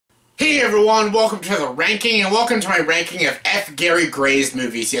Hey everyone, welcome to the ranking, and welcome to my ranking of F. Gary Gray's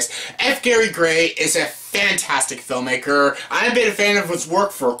movies. Yes, F. Gary Gray is a fantastic filmmaker. I've been a fan of his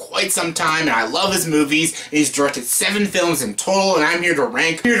work for quite some time, and I love his movies. He's directed 7 films in total, and I'm here to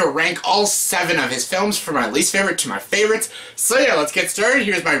rank all 7 of his films from my least favorite to my favorites. So yeah, let's get started.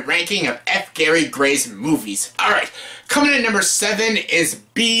 Here's my ranking of F. Gary Gray's movies. Alright, coming in at number 7 is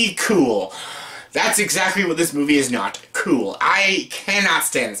Be Cool. That's exactly what this movie is not. Cool. I cannot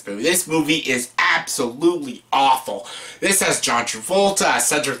stand this movie. This movie is absolutely awful. This has John Travolta,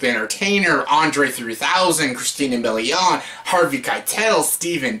 Cedric the Entertainer, Andre 3000, Christina Milian, Harvey Keitel,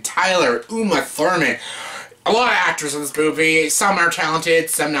 Steven Tyler, Uma Thurman. A lot of actors in this movie. Some are talented,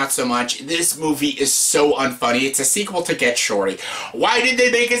 some not so much. This movie is so unfunny. It's a sequel to Get Shorty. Why did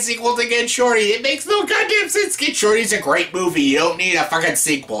they make a sequel to Get Shorty? It makes no goddamn sense. Get Shorty's a great movie. You don't need a fucking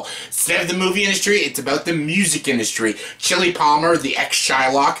sequel. Instead of the movie industry, it's about the music industry. Chili Palmer, the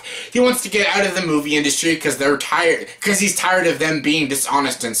ex-Shylock, he wants to get out of the movie industry because he's tired of them being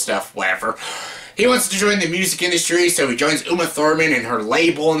dishonest and stuff, whatever. He wants to join the music industry, so he joins Uma Thurman and her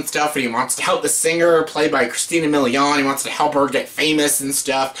label and stuff, and he wants to help the singer, played by Christina Milian. He wants to help her get famous and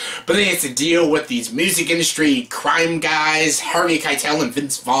stuff, but then he has to deal with these music industry crime guys, Harvey Keitel and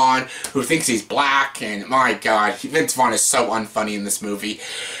Vince Vaughn, who thinks he's black, and my god, Vince Vaughn is so unfunny in this movie.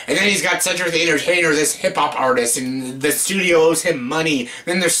 And then he's got Cedric the Entertainer, this hip-hop artist, and the studio owes him money.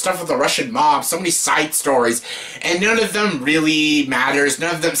 Then there's stuff with the Russian mob, so many side stories, and none of them really matters.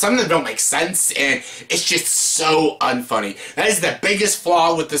 Some of them don't make sense, and it's just so unfunny. That is the biggest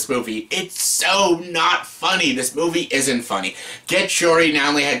flaw with this movie. It's so not funny. This movie isn't funny. Get Shorty not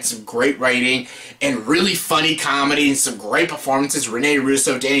only had some great writing and really funny comedy and some great performances. Rene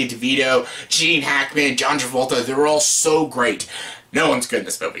Russo, Danny DeVito, Gene Hackman, John Travolta, they were all so great. No one's good in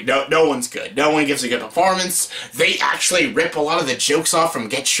this movie. No one's good. No one gives a good performance. They actually rip a lot of the jokes off from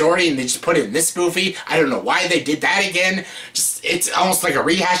Get Shorty and they just put it in this movie. I don't know why they did that again. It's almost like a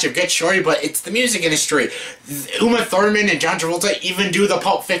rehash of Get Shorty, but it's the music industry. Uma Thurman and John Travolta even do the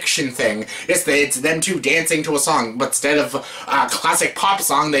Pulp Fiction thing. It's them two dancing to a song, but instead of a classic pop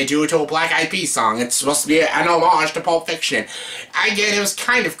song, they do it to a Black Eyed Peas song. It's supposed to be an homage to Pulp Fiction. I get it was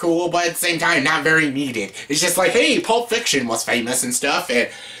kind of cool, but at the same time, not very needed. It's just like, hey, Pulp Fiction was famous and stuff, and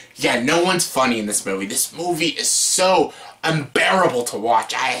yeah, no one's funny in this movie. This movie is so unbearable to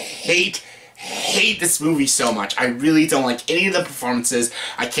watch. I hate this movie so much. I really don't like any of the performances.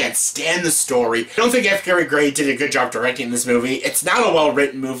 I can't stand the story. I don't think F. Gary Gray did a good job directing this movie. It's not a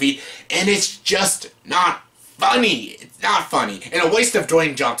well-written movie, and it's just not funny. It's not funny. And a waste of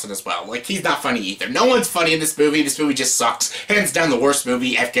Dwayne Johnson as well. Like, he's not funny either. No one's funny in this movie. This movie just sucks. Hands down the worst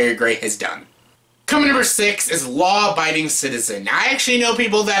movie F. Gary Gray has done. Coming number 6 is Law Abiding Citizen. I actually know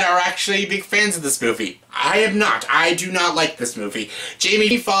people that are actually big fans of this movie. I am not. I do not like this movie.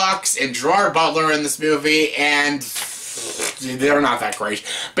 Jamie Foxx and Gerard Butler are in this movie, and they're not that great.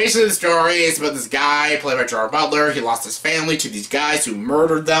 Basically, the story is about this guy, played by Gerard Butler. He lost his family to these guys who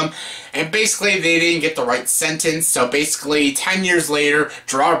murdered them, and basically they didn't get the right sentence, so basically 10 years later,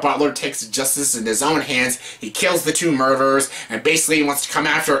 Gerard Butler takes justice in his own hands. He kills the 2 murderers, and basically he wants to come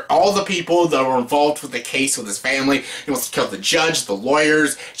after all the people that were involved with the case with his family. He wants to kill the judge, the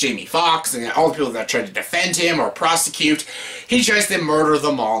lawyers, Jamie Foxx, and all the people that tried to defend him or prosecute. He tries to murder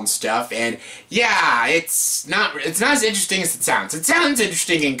them all and stuff, and yeah, it's not as interesting as it sounds. It sounds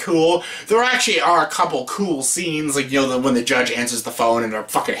interesting and cool. There actually are a couple cool scenes, like, you know, when the judge answers the phone and her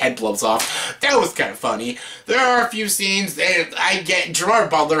fucking head blows off. That was kind of funny. There are a few scenes that I get. Gerard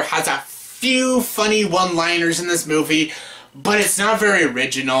Butler has a few funny one-liners in this movie, but it's not very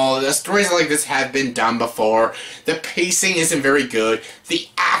original. The stories like this have been done before. The pacing isn't very good. The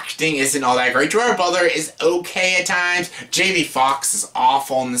acting isn't all that great. Gerard Butler is okay at times. Jamie Foxx is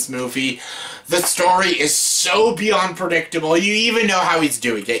awful in this movie. The story is so beyond predictable. You even know how he's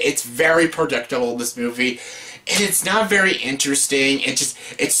doing it. It's very predictable, this movie. And it's not very interesting.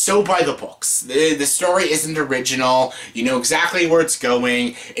 It's so by the books. The story isn't original. You know exactly where it's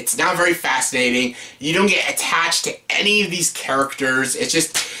going. It's not very fascinating. You don't get attached to any of these characters. It's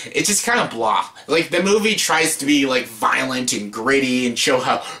just kind of blah. Like, the movie tries to be, like, violent and gritty and show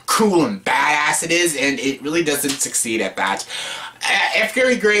how cool and badass it is, and it really doesn't succeed at that. F.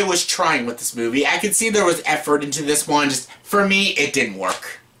 Gary Gray was trying with this movie. I could see there was effort into this one. Just, for me, it didn't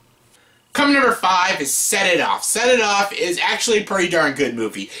work. Coming number 5 is Set It Off. Set It Off is actually a pretty darn good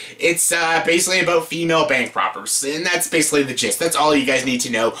movie. It's basically about female bank robbers, and that's basically the gist. That's all you guys need to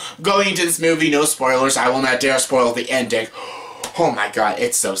know. Going into this movie, no spoilers. I will not dare spoil the ending. Oh my god,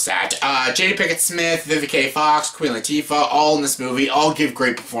 it's so sad. Jada Pinkett Smith, Vivica A. Fox, Queen Latifah, all in this movie, all give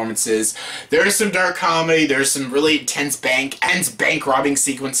great performances. There is some dark comedy, there's some really intense bank robbing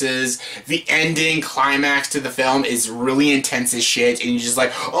sequences. The ending climax to the film is really intense as shit, and you're just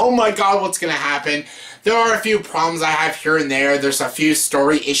like, oh my god, what's gonna happen? There are a few problems I have here and there. There's a few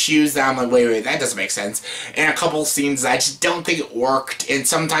story issues that I'm like, wait, that doesn't make sense. And a couple scenes that I just don't think it worked, and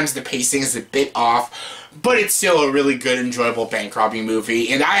sometimes the pacing is a bit off. But it's still a really good, enjoyable bank robbing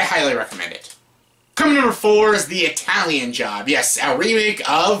movie, and I highly recommend it. Coming number 4 is The Italian Job. Yes, a remake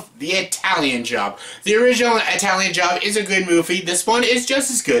of The Italian Job. The original Italian Job is a good movie. This one is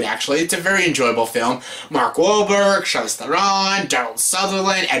just as good, actually. It's a very enjoyable film. Mark Wahlberg, Charlize Theron, Donald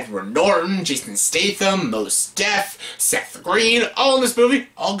Sutherland, Edward Norton, Jason Statham, Mos Def, Seth Green, all in this movie.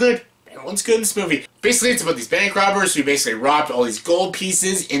 All good. Everyone's good in this movie. Basically, it's about these bank robbers who basically robbed all these gold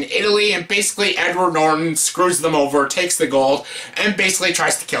pieces in Italy, and basically Edward Norton screws them over, takes the gold, and basically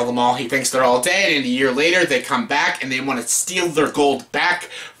tries to kill them all. He thinks they're all dead, and a year later they come back and they want to steal their gold back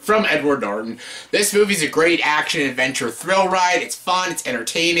from Edward Norton. This movie's a great action-adventure thrill ride. It's fun, it's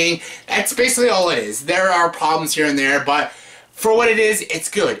entertaining. That's basically all it is. There are problems here and there, but for what it is, it's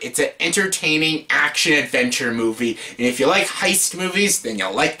good. It's an entertaining action-adventure movie, and if you like heist movies, then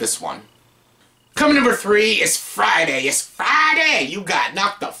you'll like this one. Coming number 3 is Friday. It's Friday! You got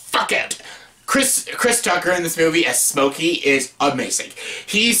knocked the fuck out. Chris Tucker in this movie as Smokey is amazing.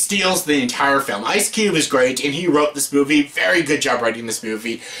 He steals the entire film. Ice Cube is great, and he wrote this movie. Very good job writing this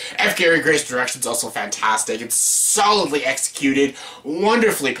movie. F. Gary Gray's direction is also fantastic. It's solidly executed,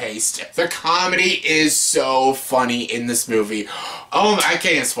 wonderfully paced. The comedy is so funny in this movie. Oh, I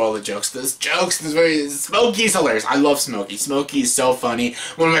can't even spoil the jokes. Smokey's hilarious. I love Smokey. Smokey is so funny.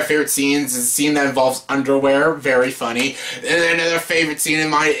 One of my favorite scenes is a scene that involves underwear. Very funny. And another favorite scene of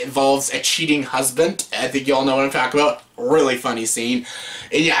mine involves a cheating husband. I think you all know what I'm talking about. Really funny scene.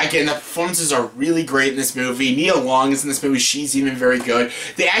 And yeah, again, the performances are really great in this movie. Nia Long is in this movie. She's even very good.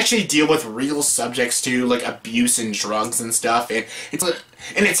 They actually deal with real subjects too, like abuse and drugs and stuff. And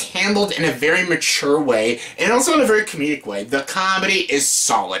it's handled in a very mature way, and also in a very comedic way. The comedy is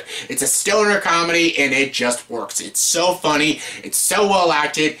solid. It's a stoner comedy, and it just works. It's so funny, it's so well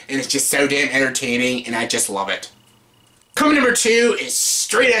acted, and it's just so damn entertaining, and I just love it. Coming number 2 is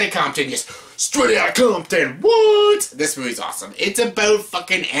Straight Outta Compton. Yes, Straight Outta Compton. What? This movie's awesome. It's about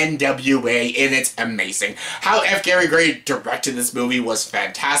fucking NWA, and it's amazing. How F. Gary Gray directed this movie was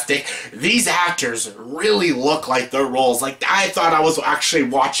fantastic. These actors really look like their roles. Like, I thought I was actually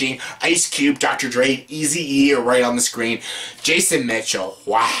watching Ice Cube, Dr. Dre, Eazy-E right on the screen. Jason Mitchell,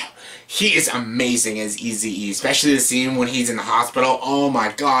 wow. He is amazing as Eazy-E, especially the scene when he's in the hospital. Oh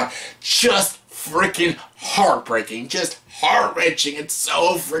my god, just freaking heartbreaking, just heart-wrenching. It's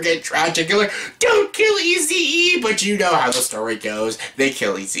so freaking tragic. You're like, don't kill Eazy-E, but you know how the story goes. They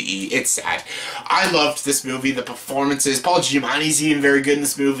kill Eazy-E. It's sad. I loved this movie. The performances. Paul Giamatti's even very good in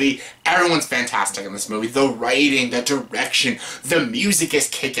this movie. Everyone's fantastic in this movie. The writing, the direction, the music is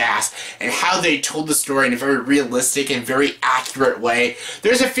kick-ass, and how they told the story in a very realistic and very accurate way.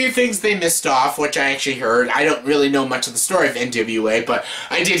 There's a few things they missed off, which I actually heard. I don't really know much of the story of NWA, but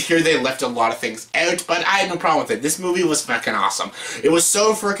I did hear they left a lot of things out, but I had no problem with it. This movie was fucking awesome. It was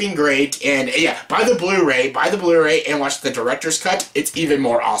so freaking great, and yeah, buy the Blu-ray and watch the director's cut. It's even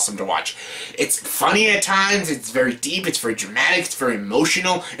more awesome to watch. It's funny at times, it's very deep, it's very dramatic, it's very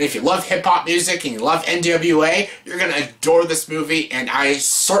emotional, and if you love hip-hop music and you love NWA, you're gonna adore this movie, and I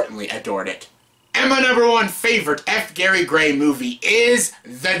certainly adored it. And my number 1 favorite F. Gary Gray movie is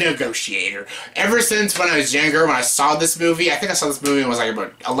The Negotiator. Ever since when I was younger, when I saw this movie, I think I saw this movie when I was like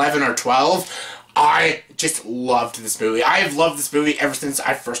about 11 or 12, I just loved this movie. I have loved this movie ever since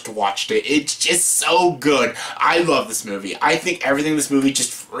I first watched it. It's just so good. I love this movie. I think everything in this movie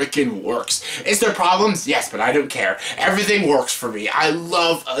just freaking works. Is there problems? Yes, but I don't care. Everything works for me. I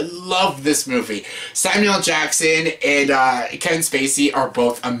love this movie. Samuel Jackson and Kevin Spacey are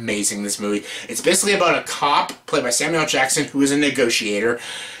both amazing in this movie. It's basically about a cop, played by Samuel Jackson, who is a negotiator,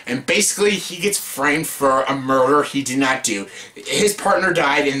 and basically he gets framed for a murder he did not do. His partner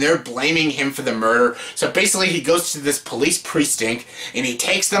died, and they're blaming him for the murder, so basically he goes to this police precinct, and he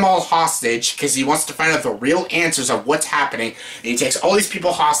takes them all hostage, because he wants to find out the real answers of what's happening, and he takes all these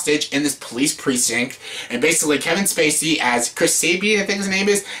people hostage in this police precinct, and basically Kevin Spacey, as Chris Sabin, I think his name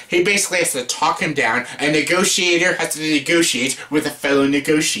is, he basically has to talk him down. A negotiator has to negotiate with a fellow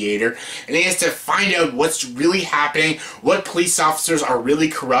negotiator, and he has to find out what's really happening, what police officers are really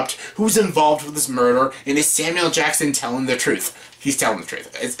corrupt, who's involved with this murder, and is Samuel Jackson telling the truth? he's telling the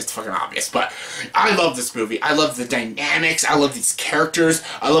truth. It's fucking obvious. But I love this movie. I love the dynamics. I love these characters.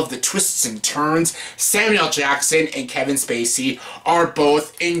 I love the twists and turns. Samuel Jackson and Kevin Spacey are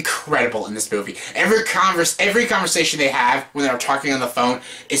both incredible in this movie. Every conversation they have when they're talking on the phone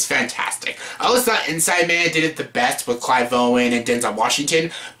is fantastic. I always thought Inside Man did it the best with Clive Owen and Denzel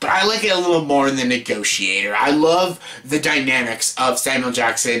Washington, but I like it a little more in The Negotiator. I love the dynamics of Samuel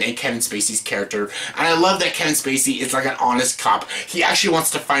Jackson and Kevin Spacey's character, and I love that Kevin Spacey is like an honest cop. He actually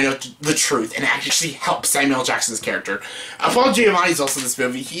wants to find out the truth and actually help Samuel Jackson's character. Paul Giamatti's also in this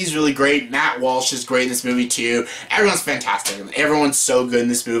movie. He's really great. Matt Walsh is great in this movie too. Everyone's fantastic. Everyone's so good in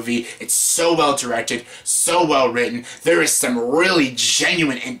this movie. It's so well directed, so well written. There is some really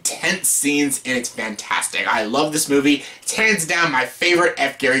genuine, intense scenes, and it's fantastic. I love this movie. It's hands down my favorite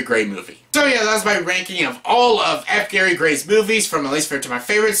F. Gary Gray movie. So yeah, that was my ranking of all of F. Gary Gray's movies, from my least favorite to my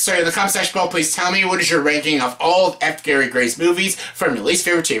favorites. So in the comment section below, please tell me what is your ranking of all of F. Gary Gray's movies, from your least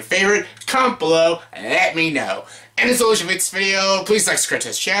favorite to your favorite. Comment below and let me know. And as always, if you like this video, please like, subscribe to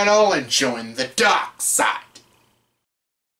this channel, and join the dark side.